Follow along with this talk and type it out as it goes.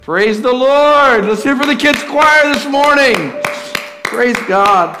Praise the Lord. Let's hear for the kids' choir this morning. Praise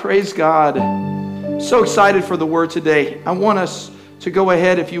God. Praise God. So excited for the word today. I want us to go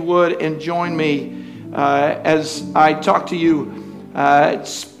ahead, if you would, and join me as I talk to you.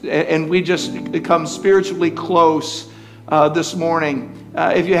 And we just become spiritually close this morning.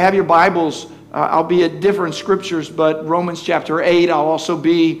 If you have your Bibles, I'll be at different scriptures, but Romans chapter 8, I'll also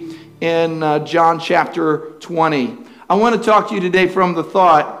be in John chapter 20. I want to talk to you today from the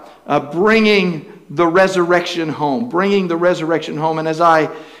thought, bringing the resurrection home. Bringing the resurrection home. And as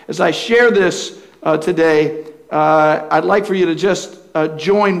I share this today, I'd like for you to just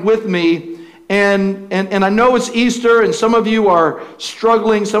join with me. And I know it's Easter, and some of you are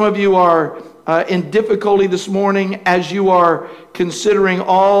struggling. Some of you are in difficulty this morning as you are considering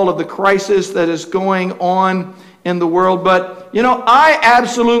all of the crisis that is going on in the world. But, you know, I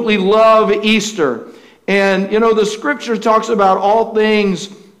absolutely love Easter. And, you know, the scripture talks about all things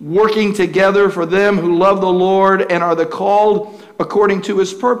working together for them who love the Lord and are the called according to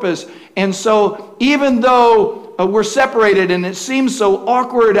his purpose. And so even though we're separated and it seems so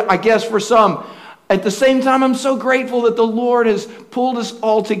awkward, I guess, for some, at the same time, I'm so grateful that the Lord has pulled us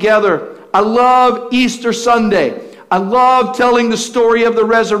all together. I love Easter Sunday. I love telling the story of the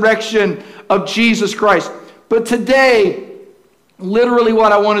resurrection of Jesus Christ. But today, literally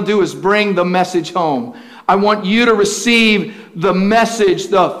what I want to do is bring the message home. I want you to receive the message,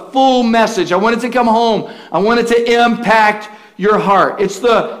 the full message. I want it to come home. I want it to impact your heart. It's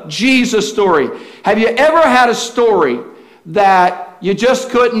the Jesus story. Have you ever had a story that you just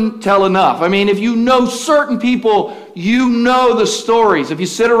couldn't tell enough? I mean, if you know certain people, you know the stories. If you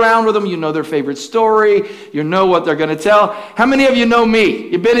sit around with them, you know their favorite story. You know what they're going to tell. How many of you know me?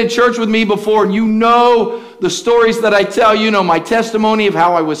 You've been in church with me before, and you know the stories that I tell. You know my testimony of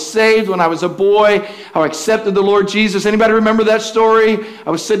how I was saved when I was a boy, how I accepted the Lord Jesus. Anybody remember that story? I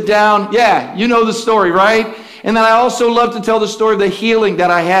would sit down. Yeah, you know the story, right? And then I also love to tell the story of the healing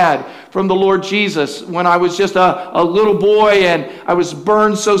that I had from the Lord Jesus when I was just a little boy and I was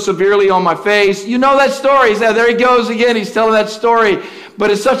burned so severely on my face. You know that story. There he goes again. He's telling that story.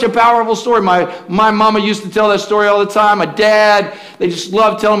 But it's such a powerful story. My mama used to tell that story all the time. My dad, they just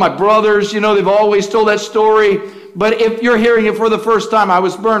love telling. My brothers, you know, they've always told that story. But if you're hearing it for the first time, I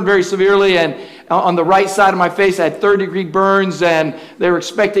was burned very severely, and on the right side of my face, I had third-degree burns, and they were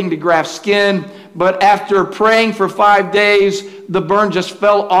expecting to graft skin. But after praying for 5 days, the burn just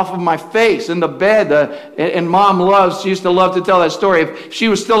fell off of my face in the bed. And Mom she used to love to tell that story. If she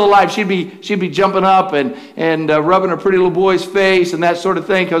was still alive, she'd be jumping up and rubbing her pretty little boy's face and that sort of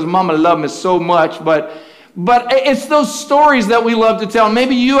thing, because Mama loved me so much. But it's those stories that we love to tell.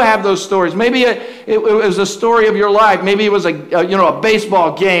 Maybe you have those stories. Maybe it was a story of your life. Maybe it was a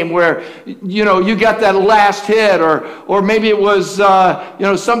baseball game where you got that last hit, or maybe it was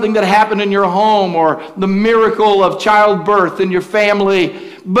something that happened in your home, or the miracle of childbirth in your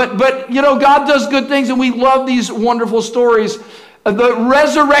family. But God does good things, and we love these wonderful stories. The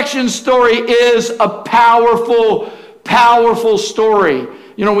resurrection story is a powerful, powerful story.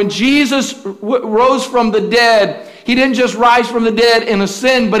 You know, when Jesus rose from the dead, he didn't just rise from the dead in a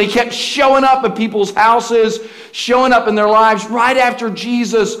sin, but he kept showing up at people's houses, showing up in their lives right after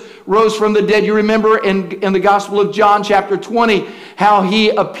Jesus rose from the dead. You remember in the Gospel of John chapter 20 how he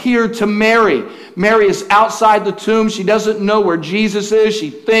appeared to Mary. Mary is outside the tomb. She doesn't know where Jesus is. She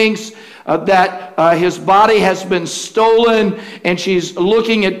thinks that his body has been stolen, and she's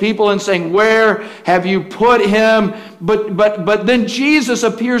looking at people and saying, "Where have you put him?" But then Jesus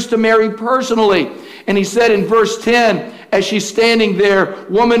appears to Mary personally, and he said in verse 10, as she's standing there,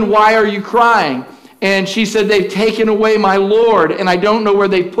 "Woman, why are you crying?" And she said, "They've taken away my Lord, and I don't know where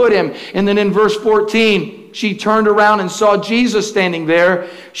they put him." And then in verse 14, she turned around and saw Jesus standing there.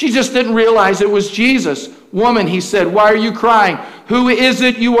 She just didn't realize it was Jesus. "Woman," he said, "why are you crying? Who is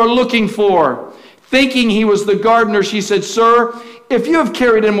it you are looking for?" Thinking he was the gardener, she said, "Sir, if you have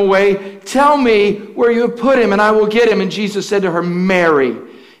carried him away, tell me where you have put him, and I will get him." And Jesus said to her, "Mary."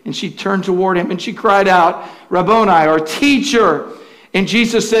 And she turned toward him, and she cried out, "Rabboni," or teacher. And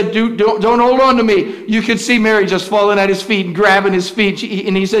Jesus said, don't hold on to me. You could see Mary just falling at his feet and grabbing his feet.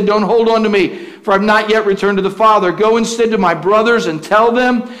 And he said, "Don't hold on to me, for I've not yet returned to the Father. Go instead to my brothers and tell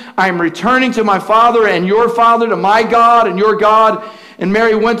them, I am returning to my Father and your Father, to my God and your God." And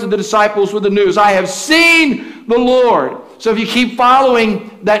Mary went to the disciples with the news, "I have seen the Lord." So if you keep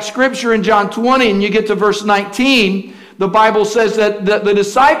following that scripture in John 20 and you get to verse 19, the Bible says that the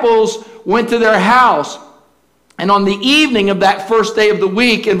disciples went to their house. And on the evening of that first day of the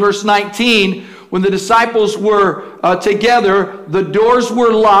week, in verse 19, when the disciples were together, the doors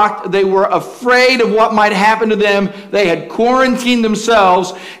were locked. They were afraid of what might happen to them. They had quarantined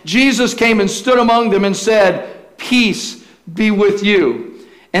themselves. Jesus came and stood among them and said, "Peace be with you."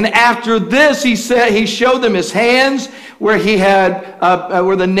 And after this, he showed them his hands where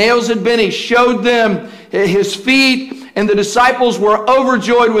where the nails had been. He showed them his feet. And the disciples were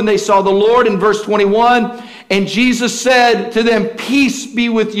overjoyed when they saw the Lord in verse 21. And Jesus said to them, "Peace be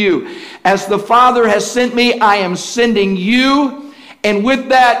with you. As the Father has sent me, I am sending you." And with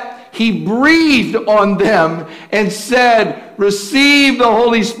that, he breathed on them and said, "Receive the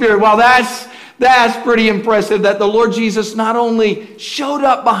Holy Spirit." Wow, that's pretty impressive that the Lord Jesus not only showed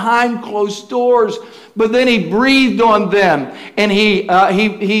up behind closed doors, but then he breathed on them, and he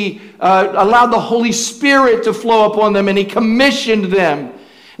allowed the Holy Spirit to flow upon them, and he commissioned them.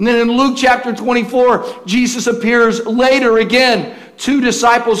 And then in Luke chapter 24, Jesus appears later again. Two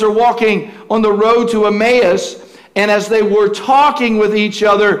disciples are walking on the road to Emmaus, and as they were talking with each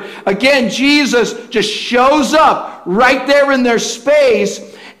other, again, Jesus just shows up right there in their space,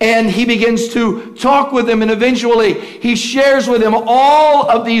 and he begins to talk with them, and eventually he shares with them all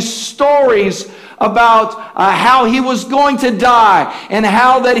of these stories about how he was going to die and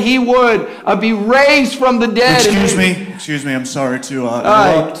how that he would be raised from the dead. Excuse me, I'm sorry to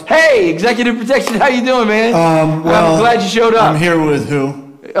interrupt. Hey, Executive Protection, how you doing, man? Well, I'm glad you showed up. I'm here with who?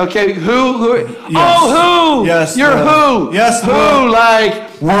 Okay, who? Yes. Oh, who? Yes. You're who? Yes. Who?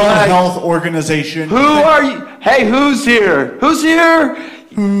 Like World Health Organization. Who are you? Hey, who's here? Who's here?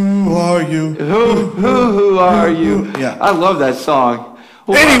 Who are you? Who are you? Yeah. I love that song.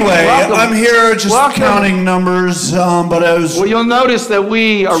 Well, anyway, welcome. I'm here just counting numbers, but I was... Well, you'll notice that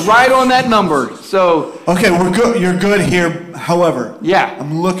we are right on that number, so... Okay, we're good. You're good here. However, yeah,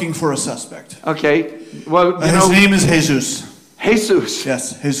 I'm looking for a suspect. Okay, well, his name is Jesus. Jesus.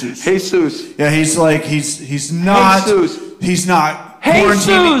 Yes, Jesus. Jesus. Yeah, he's not... Jesus. He's not...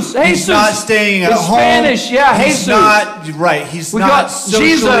 Jesus. He's not staying at home. Spanish, yeah, he's Jesus. Not, right, he's not socially...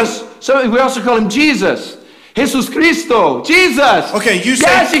 Jesus, so we also call him Jesus. Jesus Cristo. Jesus. Okay, you say...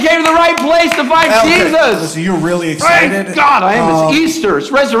 Yes, you came to the right place to find Jesus. Listen, you're really excited. Thank God, I am. It's Easter. It's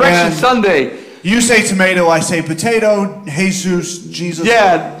Resurrection Sunday. You say tomato, I say potato. Jesus, Jesus.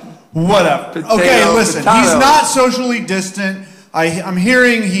 Yeah. Whatever. Potato, okay, listen. potato. He's not socially distant. I'm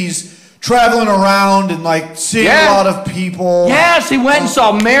hearing he's traveling around and like seeing a lot of people. Yes, he went and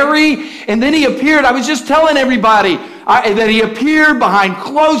saw Mary, and then he appeared. I was just telling everybody that he appeared behind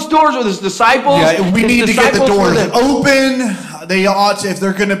closed doors with his disciples. Yeah, we need to get the doors open. They ought to, if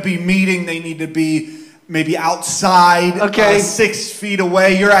they're going to be meeting, they need to be maybe outside, 6 feet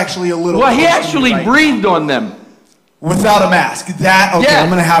away. You're actually a little. Well, he actually breathed on them. Without a mask. I'm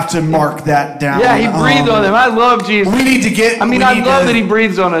going to have to mark that down. Yeah, he breathed on them. I love Jesus. We need to get... I love that he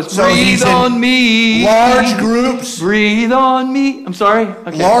breathes on us. So breathe on me. Large groups. Breathe on me. I'm sorry?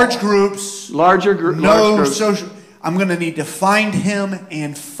 Okay. Large groups. Larger groups. No social... I'm going to need to find him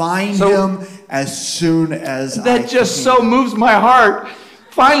and find him as soon as That just so moves my heart.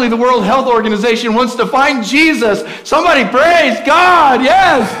 Finally, the World Health Organization wants to find Jesus. Somebody praise God.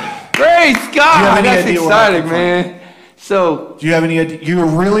 Yes. Praise God. That's exciting, man. So, do you have any idea? You're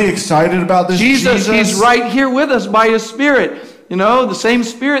really excited about this? Jesus, he's right here with us by his Spirit. You know, the same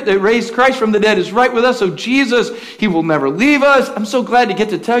Spirit that raised Christ from the dead is right with us. So Jesus, he will never leave us. I'm so glad to get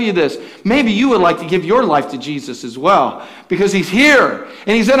to tell you this. Maybe you would like to give your life to Jesus as well, because he's here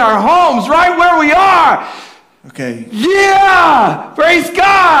and he's in our homes right where we are. Okay. Yeah! Praise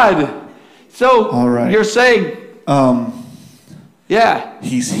God! So, all right. You're saying... yeah.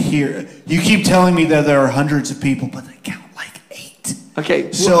 He's here. You keep telling me that there are hundreds of people, but they count like 8.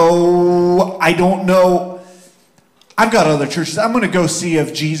 Okay. So, I don't know. I've got other churches. I'm going to go see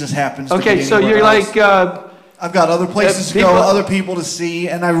if Jesus happens to be anywhere so you're else. like... I've got other places to go, other people to see,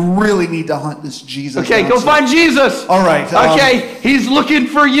 and I really need to hunt this Jesus. Okay, go find Jesus. All right. Okay, he's looking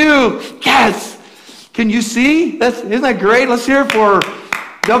for you. Yes. Can you see? Isn't that great? Let's hear it for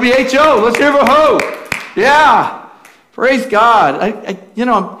WHO. Let's hear it for Hope. Yeah. Praise God.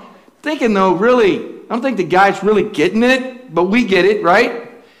 I'm thinking though, really, I don't think the guy's really getting it, but we get it, right?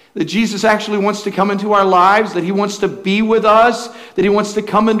 That Jesus actually wants to come into our lives, that he wants to be with us, that he wants to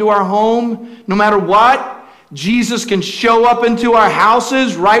come into our home, no matter what. Jesus can show up into our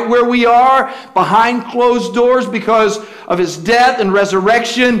houses right where we are, behind closed doors, because of his death and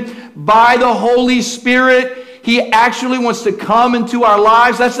resurrection by the Holy Spirit. He actually wants to come into our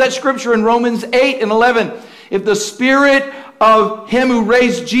lives. That's that scripture in Romans 8 and 11. If the Spirit of him who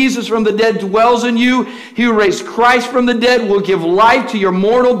raised Jesus from the dead dwells in you, he who raised Christ from the dead will give life to your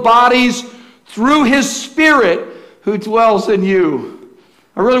mortal bodies through his Spirit who dwells in you.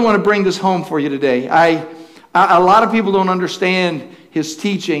 I really want to bring this home for you today. A lot of people don't understand his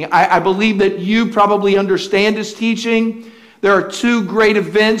teaching. I believe that you probably understand his teaching. There are two great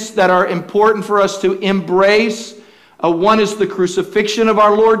events that are important for us to embrace. One is the crucifixion of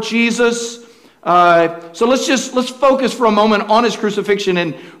our Lord Jesus. So let's focus for a moment on his crucifixion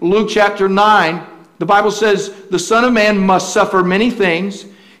in Luke chapter 9. The Bible says, the Son of Man must suffer many things.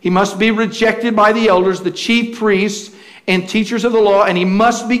 He must be rejected by the elders, the chief priests, and teachers of the law, and he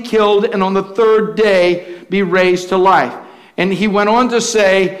must be killed, and on the third day be raised to life. And he went on to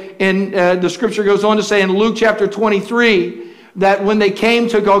say, the scripture goes on to say in Luke chapter 23, that when they came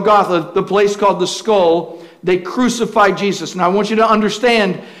to Golgotha, the place called the Skull, they crucified Jesus. Now I want you to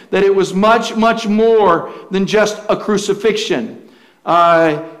understand that it was much, much more than just a crucifixion.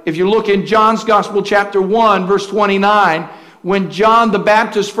 If you look in John's Gospel chapter 1, verse 29, when John the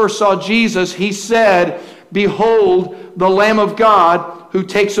Baptist first saw Jesus, he said, "Behold, the Lamb of God who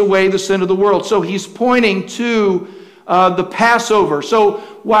takes away the sin of the world." So he's pointing to the Passover. So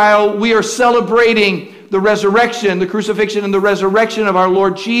while we are celebrating the resurrection, the crucifixion and the resurrection of our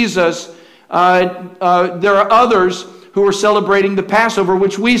Lord Jesus, there are others who are celebrating the Passover,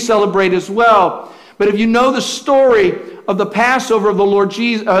 which we celebrate as well. But if you know the story of the Passover of the Lord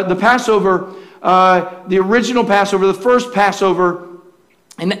Jesus, the Passover, the original Passover, the first Passover,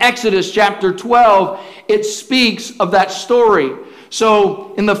 in Exodus chapter 12, it speaks of that story.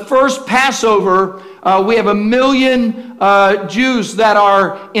 So in the first Passover, we have 1 million Jews that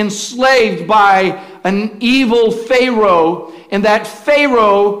are enslaved by an evil Pharaoh, and that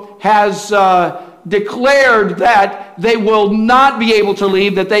Pharaoh has declared that they will not be able to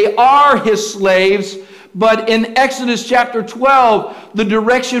leave, that they are his slaves. But in Exodus chapter 12, the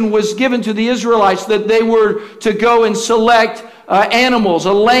direction was given to the Israelites that they were to go and select animals,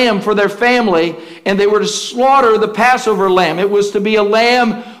 a lamb for their family, and they were to slaughter the Passover lamb. It was to be a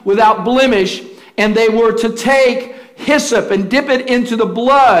lamb without blemish, and they were to take hyssop and dip it into the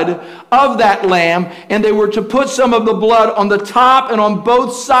blood of that lamb, and they were to put some of the blood on the top and on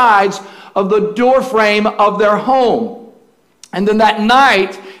both sides of the doorframe of their home. And then that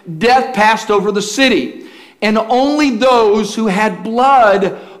night, death passed over the city, and only those who had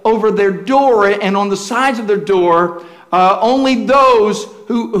blood over their door and on the sides of their door, only those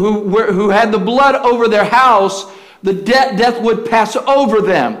who had the blood over their house, the death would pass over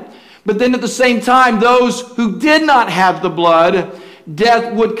them. But then at the same time, those who did not have the blood,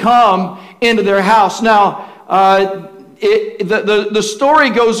 death would come into their house. Now, the story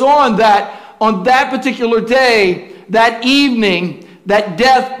goes on that on that particular day, that evening, that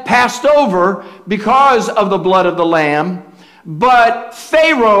death passed over because of the blood of the Lamb. But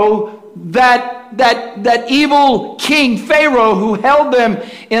Pharaoh, that evil king Pharaoh who held them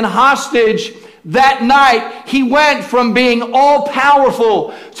in hostage that night, he went from being all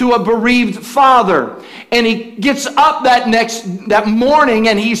powerful to a bereaved father. And he gets up that morning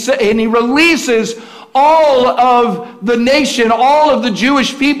and he releases all of the nation, all of the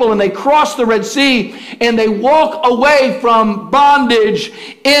Jewish people, and they cross the Red Sea and they walk away from bondage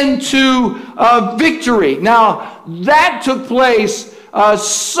into victory. Now, that took place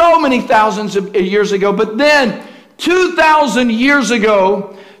so many thousands of years ago, but then 2,000 years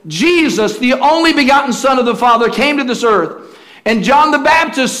ago, Jesus, the only begotten Son of the Father, came to this earth. And John the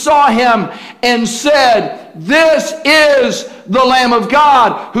Baptist saw him and said, "This is the Lamb of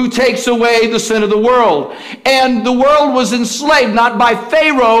God who takes away the sin of the world." And the world was enslaved, not by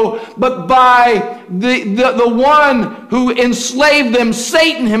Pharaoh, but by the one who enslaved them,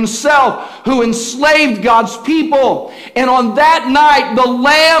 Satan himself, who enslaved God's people. And on that night, the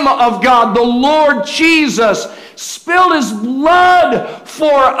Lamb of God, the Lord Jesus, spilled his blood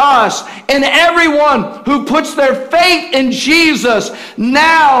for us. And everyone who puts their faith in Jesus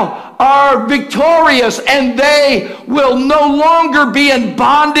now are victorious, and they will no longer be in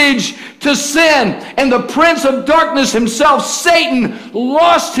bondage to sin. And the prince of darkness himself, Satan,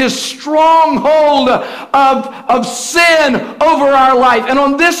 lost his stronghold of sin over our life. And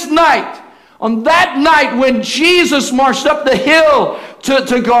on that night when Jesus marched up the hill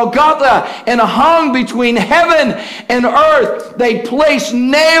to Golgotha and hung between heaven and earth, they placed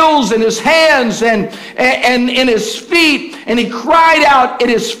nails in his hands and in his feet, and he cried out, "It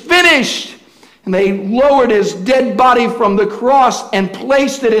is finished." And they lowered his dead body from the cross and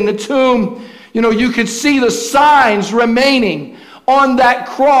placed it in the tomb. You know, you could see the signs remaining on that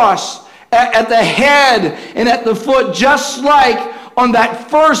cross at the head and at the foot, just like on that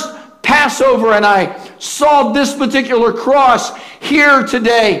first Passover. And I saw this particular cross here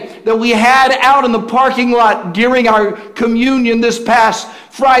today that we had out in the parking lot during our communion this past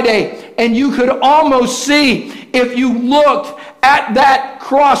Friday. And you could almost see, if you looked at that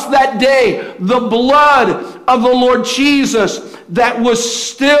cross that day, the blood of the Lord Jesus that was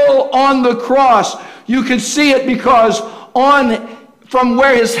still on the cross. You could see it because from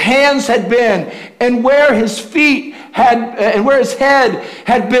where his hands had been and where his feet had and where his head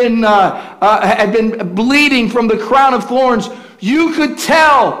had been bleeding from the crown of thorns, you could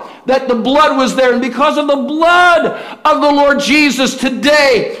tell that the blood was there. And because of the blood of the Lord Jesus,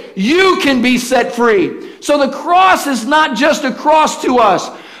 today you can be set free. So the cross is not just a cross to us.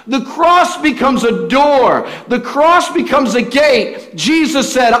 The cross becomes a door. The cross becomes a gate.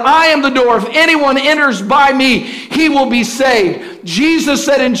 Jesus said, I am the door. If anyone enters by me, he will be saved. Jesus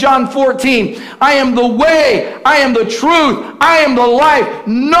said in John 14, I am the way, I am the truth, I am the life.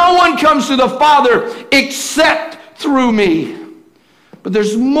 No one comes to the Father except through me. But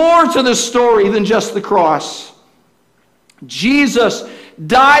there's more to the story than just the cross. Jesus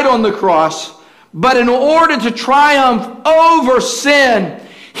died on the cross, but in order to triumph over sin,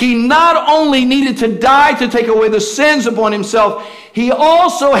 he not only needed to die to take away the sins upon himself, he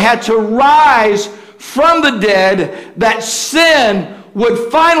also had to rise from the dead, that sin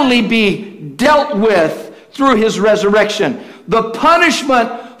would finally be dealt with through his resurrection. The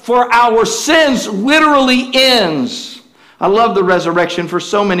punishment for our sins literally ends. I love the resurrection for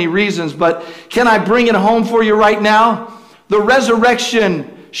so many reasons, but can I bring it home for you right now? The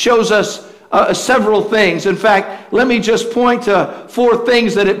resurrection shows us several things. In fact, let me just point to 4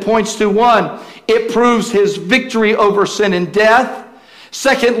 things that it points to. 1, it proves his victory over sin and death.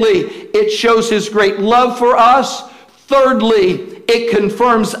 Secondly, it shows his great love for us. Thirdly, it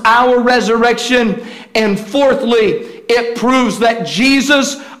confirms our resurrection. And fourthly, it proves that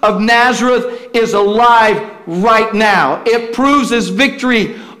Jesus of Nazareth is alive right now. It proves his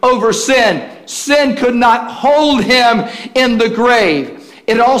victory over sin. Sin could not hold him in the grave.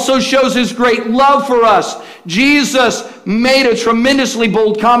 It also shows his great love for us. Jesus made a tremendously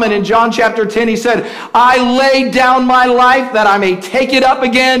bold comment in John chapter 10. He said, I lay down my life that I may take it up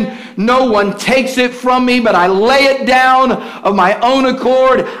again. No one takes it from me, but I lay it down of my own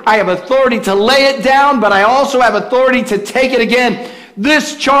accord. I have authority to lay it down, but I also have authority to take it again.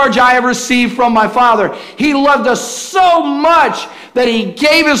 This charge I have received from my Father. He loved us so much that he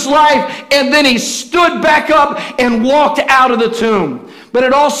gave his life, and then he stood back up and walked out of the tomb. But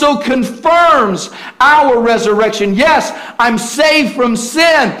it also confirms our resurrection. Yes, I'm saved from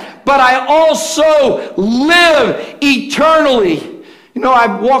sin, but I also live eternally. You know,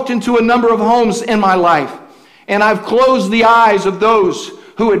 I've walked into a number of homes in my life, and I've closed the eyes of those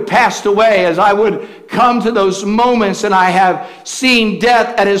who had passed away as I would come to those moments, and I have seen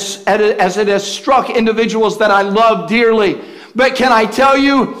death as it has struck individuals that I love dearly. But can I tell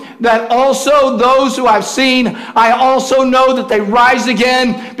you that also those who I've seen, I also know that they rise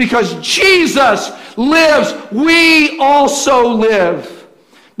again because Jesus lives. We also live.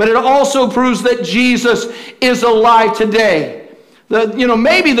 But it also proves that Jesus is alive today.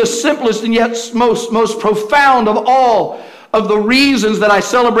 Maybe the simplest and yet most profound of all of the reasons that I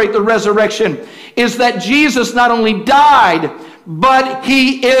celebrate the resurrection is that Jesus not only died, but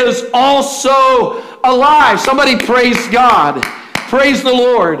he is also alive. Somebody praise God. Praise the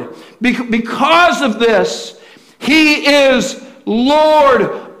Lord. Because of this, he is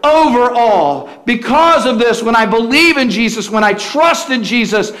Lord over all. Because of this, when I believe in Jesus, when I trust in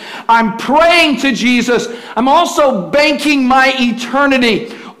Jesus, I'm praying to Jesus, I'm also banking my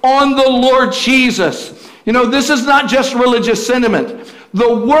eternity on the Lord Jesus. You know, this is not just religious sentiment. The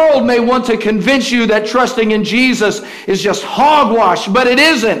world may want to convince you that trusting in Jesus is just hogwash, but it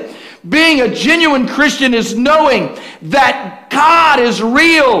isn't. Being a genuine Christian is knowing that God is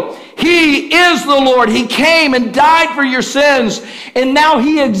real. He is the Lord. He came and died for your sins, and now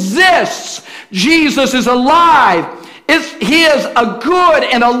he exists. Jesus is alive. He is a good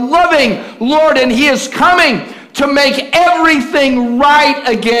and a loving Lord, and he is coming to make everything right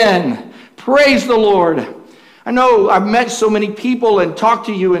again. Praise the Lord. I know I've met so many people and talked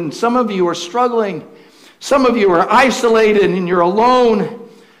to you, and some of you are struggling. Some of you are isolated and you're alone.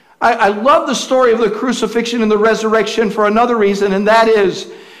 I love the story of the crucifixion and the resurrection for another reason, and that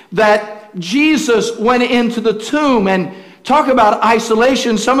is that Jesus went into the tomb. And talk about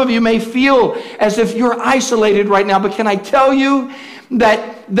isolation. Some of you may feel as if you're isolated right now, but can I tell you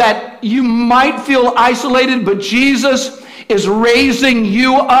that you might feel isolated, but Jesus is raising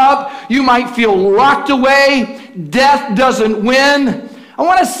you up. You might feel locked away. Death doesn't win. I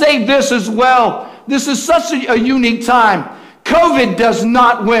want to say this as well. This is such a unique time. COVID does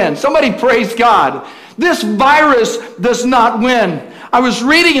not win. Somebody praise God. This virus does not win. I was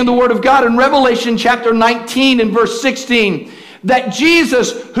reading in the Word of God in Revelation chapter 19 and verse 16 that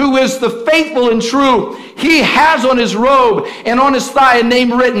Jesus, who is the faithful and true, he has on his robe and on his thigh a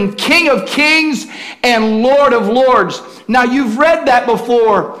name written, King of Kings and Lord of Lords. Now, you've read that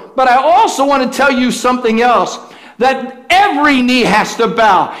before, but I also want to tell you something else, that every knee has to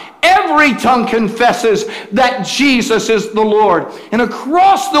bow. Every tongue confesses that Jesus is the Lord. And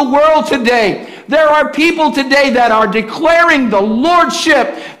across the world today, there are people today that are declaring the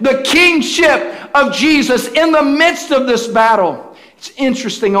lordship, the kingship of Jesus in the midst of this battle. It's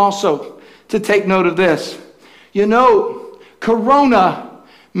interesting also to take note of this. You know, Corona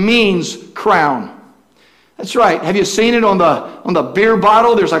means crown. That's right. Have you seen it on the beer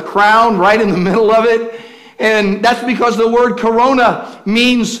bottle? There's a crown right in the middle of it. And that's because the word Corona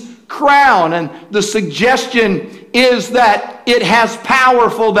means crown. And the suggestion is that it has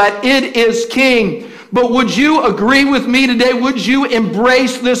powerful, that it is king. But would you agree with me today? Would you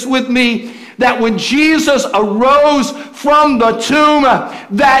embrace this with me? That when Jesus arose from the tomb,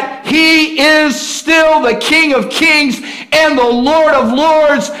 that he is still the King of Kings and the Lord of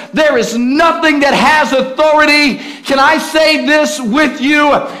Lords. There is nothing that has authority. Can I say this with you?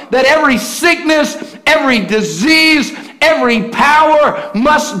 That every sickness, every disease, every power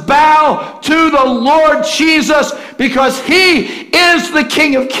must bow to the Lord Jesus, because he is the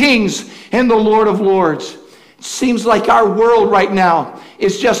King of Kings and the Lord of Lords. It seems like our world right now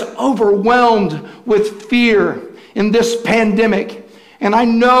is just overwhelmed with fear in this pandemic. And I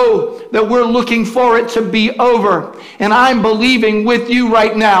know that we're looking for it to be over. And I'm believing with you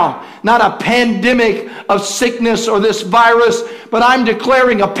right now, not a pandemic of sickness or this virus, but I'm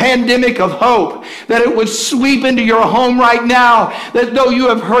declaring a pandemic of hope, that it would sweep into your home right now, that though you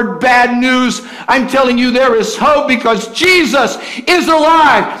have heard bad news, I'm telling you there is hope because Jesus is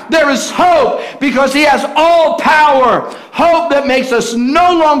alive. There is hope because he has all power. Hope that makes us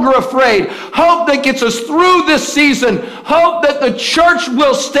no longer afraid. Hope that gets us through this season. Hope that the church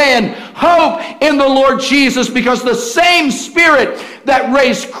will stand. Hope in the Lord Jesus, because the same Spirit that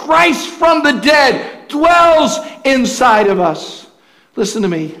raised Christ from the dead dwells inside of us. Listen to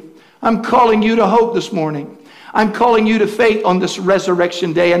me. I'm calling you to hope this morning. I'm calling you to faith on this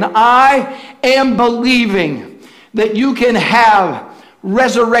resurrection day. And I am believing that you can have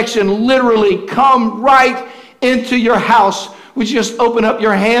resurrection literally come right into your house. Would you just open up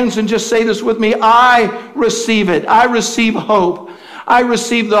your hands and just say this with me? I receive it. I receive hope. I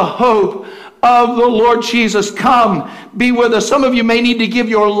receive the hope of the Lord Jesus. Come, be with us. Some of you may need to give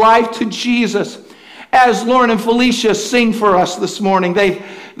your life to Jesus. As Lauren and Felicia sing for us this morning, they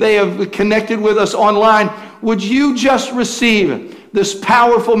have connected with us online. Would you just receive this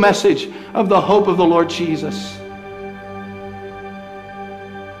powerful message of the hope of the Lord Jesus?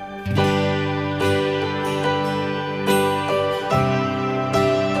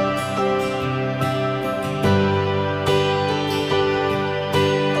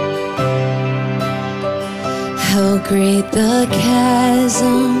 How great the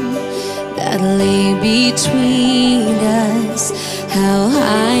chasm that lay between us, how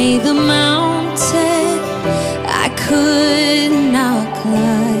high the mountain I could not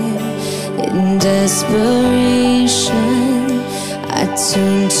climb. In desperation, I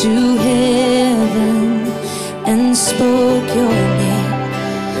turned to heaven and spoke your name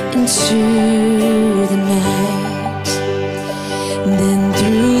into the night. Then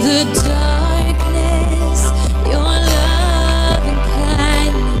through the darkness, your loving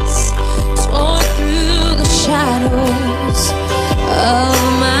kindness tore through the shadows of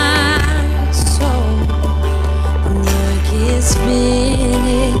my soul. The work is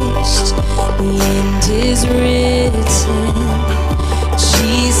finished, the end is written.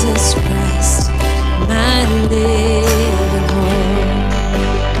 Jesus Christ, my living hope.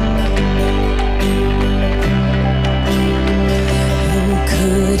 Who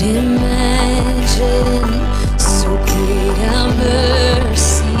could imagine so great a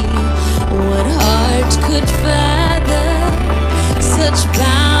mercy? What heart could fathom such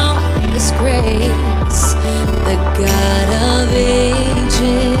boundless grace? The God of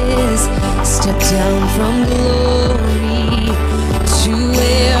ages stepped down from glory to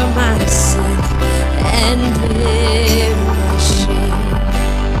wear my sin and bear my shame.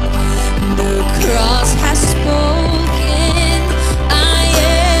 The cross has spoken, I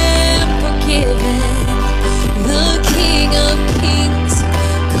am forgiven. The King of Kings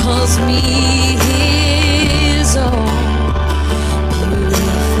calls me his own.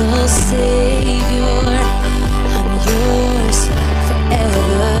 Beautiful Savior, I'm yours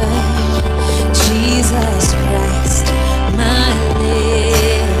forever. Jesus Christ, my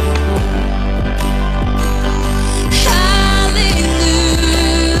living hope. Hallelujah,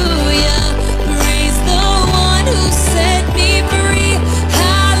 praise the one who set me free.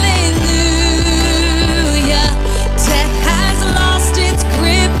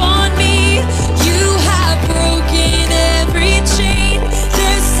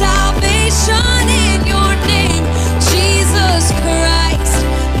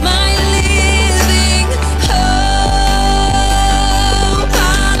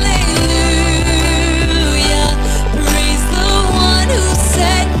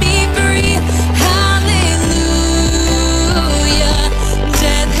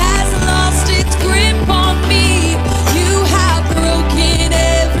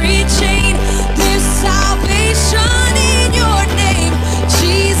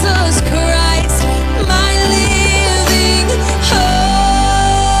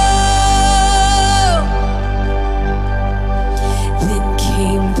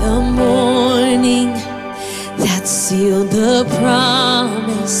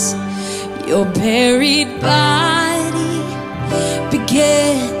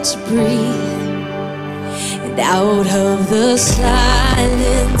 just breathe. And out of the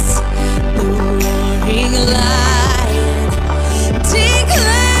silence, the roaring lion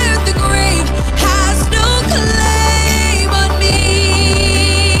declared the grave has no claim on me.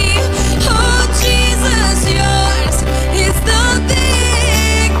 Oh, Jesus, yours is the victory.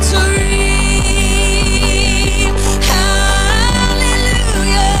 Hallelujah,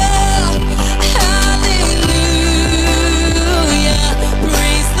 hallelujah.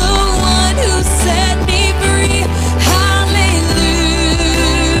 Praise the one who set me free. Hallelujah.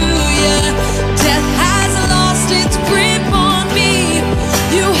 Death has lost its grip on me.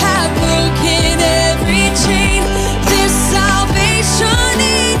 You have broken every chain. There's salvation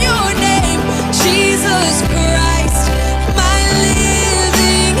in your name, Jesus Christ, my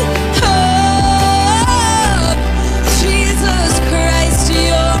living hope. Jesus Christ,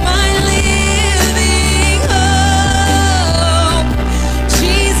 you're my living hope.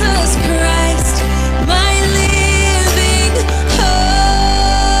 Jesus Christ, my living hope.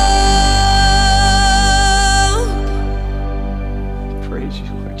 Praise you,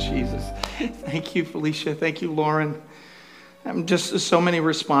 Lord Jesus. Thank you, Felicia. Thank you, Lauren. Just so many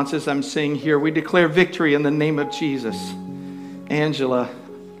responses I'm seeing here. We declare victory in the name of Jesus. Angela,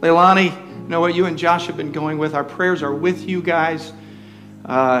 Leilani, you know what you and Josh have been going with. Our prayers are with you guys,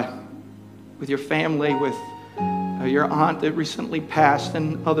 with your family, with your aunt that recently passed,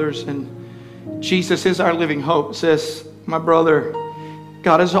 and others. And Jesus is our living hope. Sis, my brother,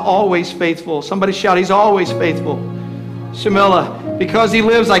 God is always faithful. Somebody shout, He's always faithful. Shamila, because He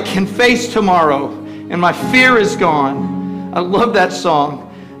lives, I can face tomorrow, and my fear is gone. I love that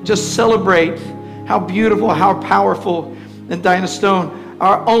song. Just celebrate how beautiful, how powerful. And Diana Stone,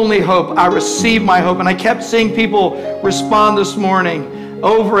 our only hope. I receive my hope. And I kept seeing people respond this morning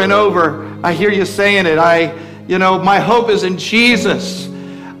over and over. I hear you saying it. My hope is in Jesus.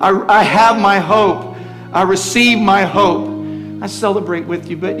 I have my hope. I receive my hope. I celebrate with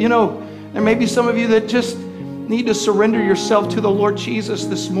you. But there may be some of you that just need to surrender yourself to the Lord Jesus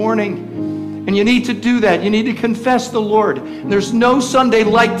this morning. And you need to do that. You need to confess the Lord. And there's no Sunday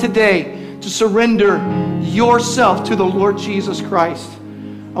like today to surrender yourself to the Lord Jesus Christ.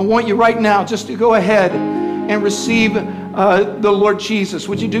 I want you right now just to go ahead and receive the Lord Jesus.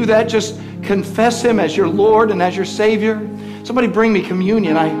 Would you do that? Just confess Him as your Lord and as your Savior. Somebody bring me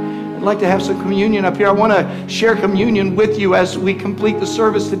communion. I'd like to have some communion up here. I want to share communion with you as we complete the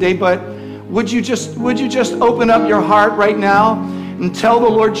service today. But would you just open up your heart right now and tell the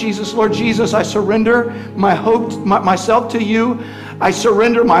Lord Jesus, I surrender my hope, myself to you. I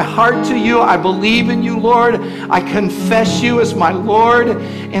surrender my heart to you. I believe in you, Lord. I confess you as my Lord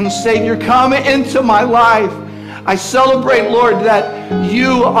and Savior. Come into my life. I celebrate, Lord, that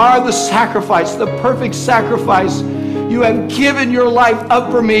you are the sacrifice, the perfect sacrifice. You have given your life up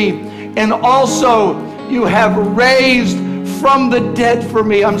for me, and also you have raised from the dead for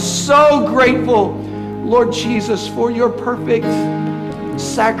me. I'm so grateful, Lord Jesus, for your perfect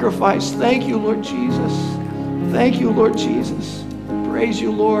sacrifice. Thank you, Lord Jesus. Thank you, Lord Jesus. Praise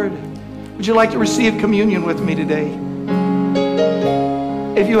you, Lord. Would you like to receive communion with me today?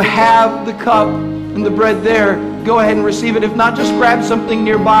 If you have the cup and the bread there, go ahead and receive it. If not, just grab something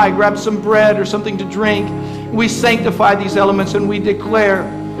nearby. Grab some bread or something to drink. We sanctify these elements and we declare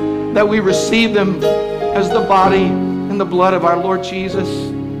that we receive them as the body and the blood of our Lord Jesus.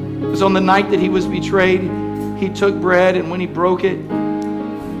 It was on the night that He was betrayed. He took bread, and when He broke it,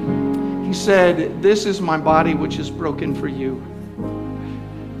 He said, "This is my body which is broken for you.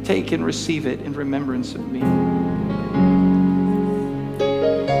 Take and receive it in remembrance of me."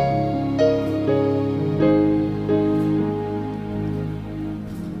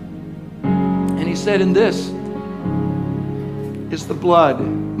 And He said, "And this is the blood,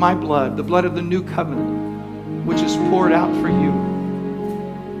 my blood, the blood of the new covenant, which is poured out for you,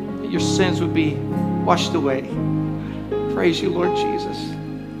 that your sins would be washed away." Praise you, Lord Jesus.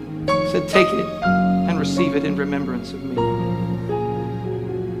 He said, "Take it and receive it in remembrance of me."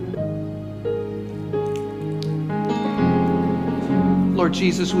 Lord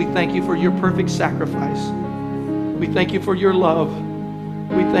Jesus, we thank you for your perfect sacrifice. We thank you for your love.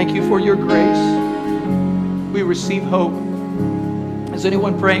 We thank you for your grace. We receive hope. Is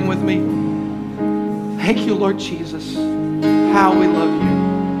anyone praying with me? Thank you, Lord Jesus. How we love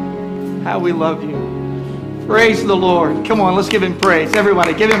you. How we love you. Praise the Lord. Come on, let's give Him praise.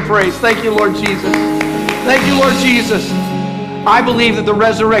 Everybody, give Him praise. Thank you, Lord Jesus. Thank you, Lord Jesus. I believe that the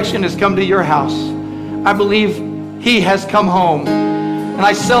resurrection has come to your house. I believe He has come home. And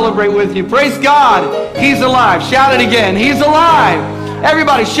I celebrate with you. Praise God. He's alive. Shout it again. He's alive.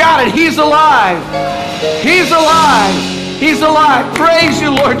 Everybody shout it. He's alive. He's alive. He's alive. Praise you,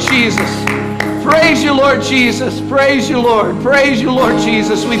 Lord Jesus. Praise you, Lord Jesus. Praise you, Lord. Praise you, Lord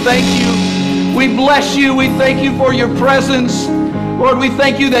Jesus. We thank you. We bless you. We thank you for your presence. Lord, we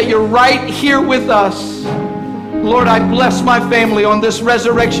thank you that you're right here with us. Lord, I bless my family on this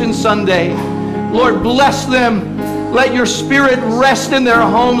Resurrection Sunday. Lord, bless them. Let your Spirit rest in their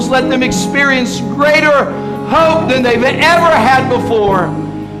homes. Let them experience greater hope than they've ever had before.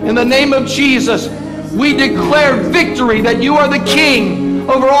 In the name of Jesus, we declare victory, that you are the King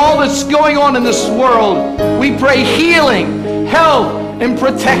over all that's going on in this world. We pray healing, health, and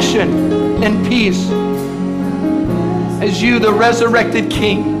protection and peace as you, the resurrected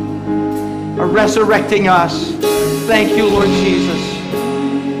King, are resurrecting us. Thank you, Lord Jesus.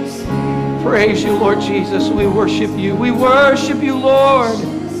 Praise you, Lord Jesus. We worship you. We worship you, Lord.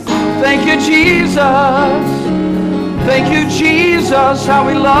 Thank you, Jesus. Thank you, Jesus. How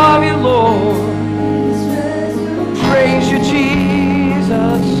we love you, Lord. Praise you,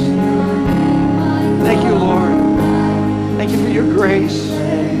 Jesus. Thank you, Lord. Thank you for your grace.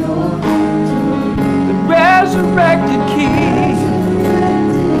 The resurrected King.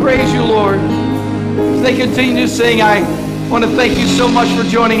 Praise you, Lord. As they continue to sing, I want to thank you so much for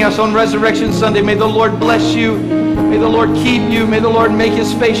joining us on Resurrection Sunday. May the Lord bless you. May the Lord keep you. May the Lord make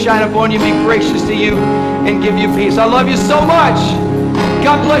his face shine upon you, be gracious to you, and give you peace. I love you so much.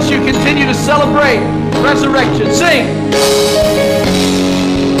 God bless you. Continue to celebrate resurrection. Sing.